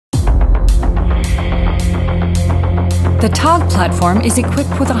The TOG platform is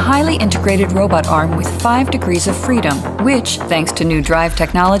equipped with a highly integrated robot arm with 5 degrees of freedom, which, thanks to new drive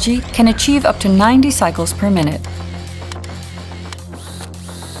technology, can achieve up to 90 cycles per minute.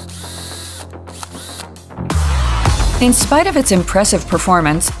 In spite of its impressive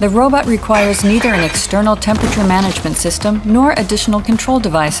performance, the robot requires neither an external temperature management system nor additional control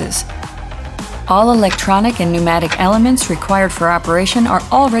devices. All electronic and pneumatic elements required for operation are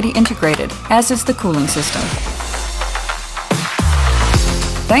already integrated, as is the cooling system.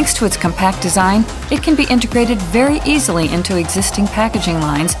 Thanks to its compact design, it can be integrated very easily into existing packaging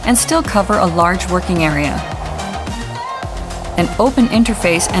lines and still cover a large working area. An open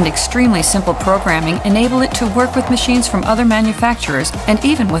interface and extremely simple programming enable it to work with machines from other manufacturers and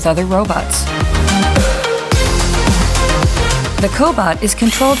even with other robots. The Cobot is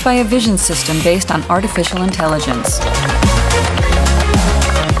controlled by a vision system based on artificial intelligence.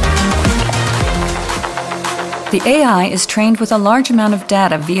 The AI is trained with a large amount of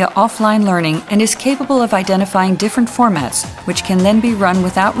data via offline learning and is capable of identifying different formats, which can then be run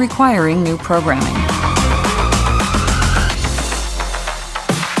without requiring new programming.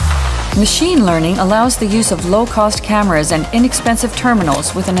 Machine learning allows the use of low-cost cameras and inexpensive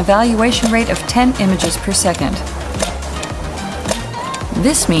terminals with an evaluation rate of 10 images per second.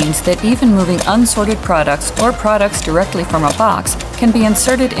 This means that even moving unsorted products or products directly from a box can be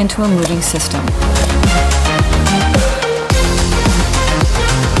inserted into a moving system.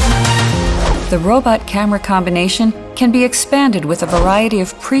 The robot-camera combination can be expanded with a variety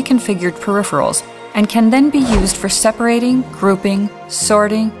of pre-configured peripherals and can then be used for separating, grouping,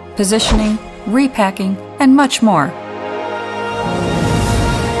 sorting, positioning, repacking, and much more.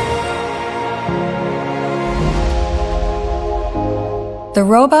 The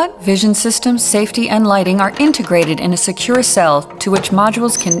robot, vision system, safety, and lighting are integrated in a secure cell to which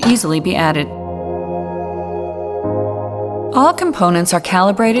modules can easily be added. All components are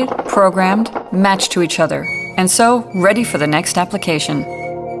calibrated, programmed, matched to each other, and so ready for the next application.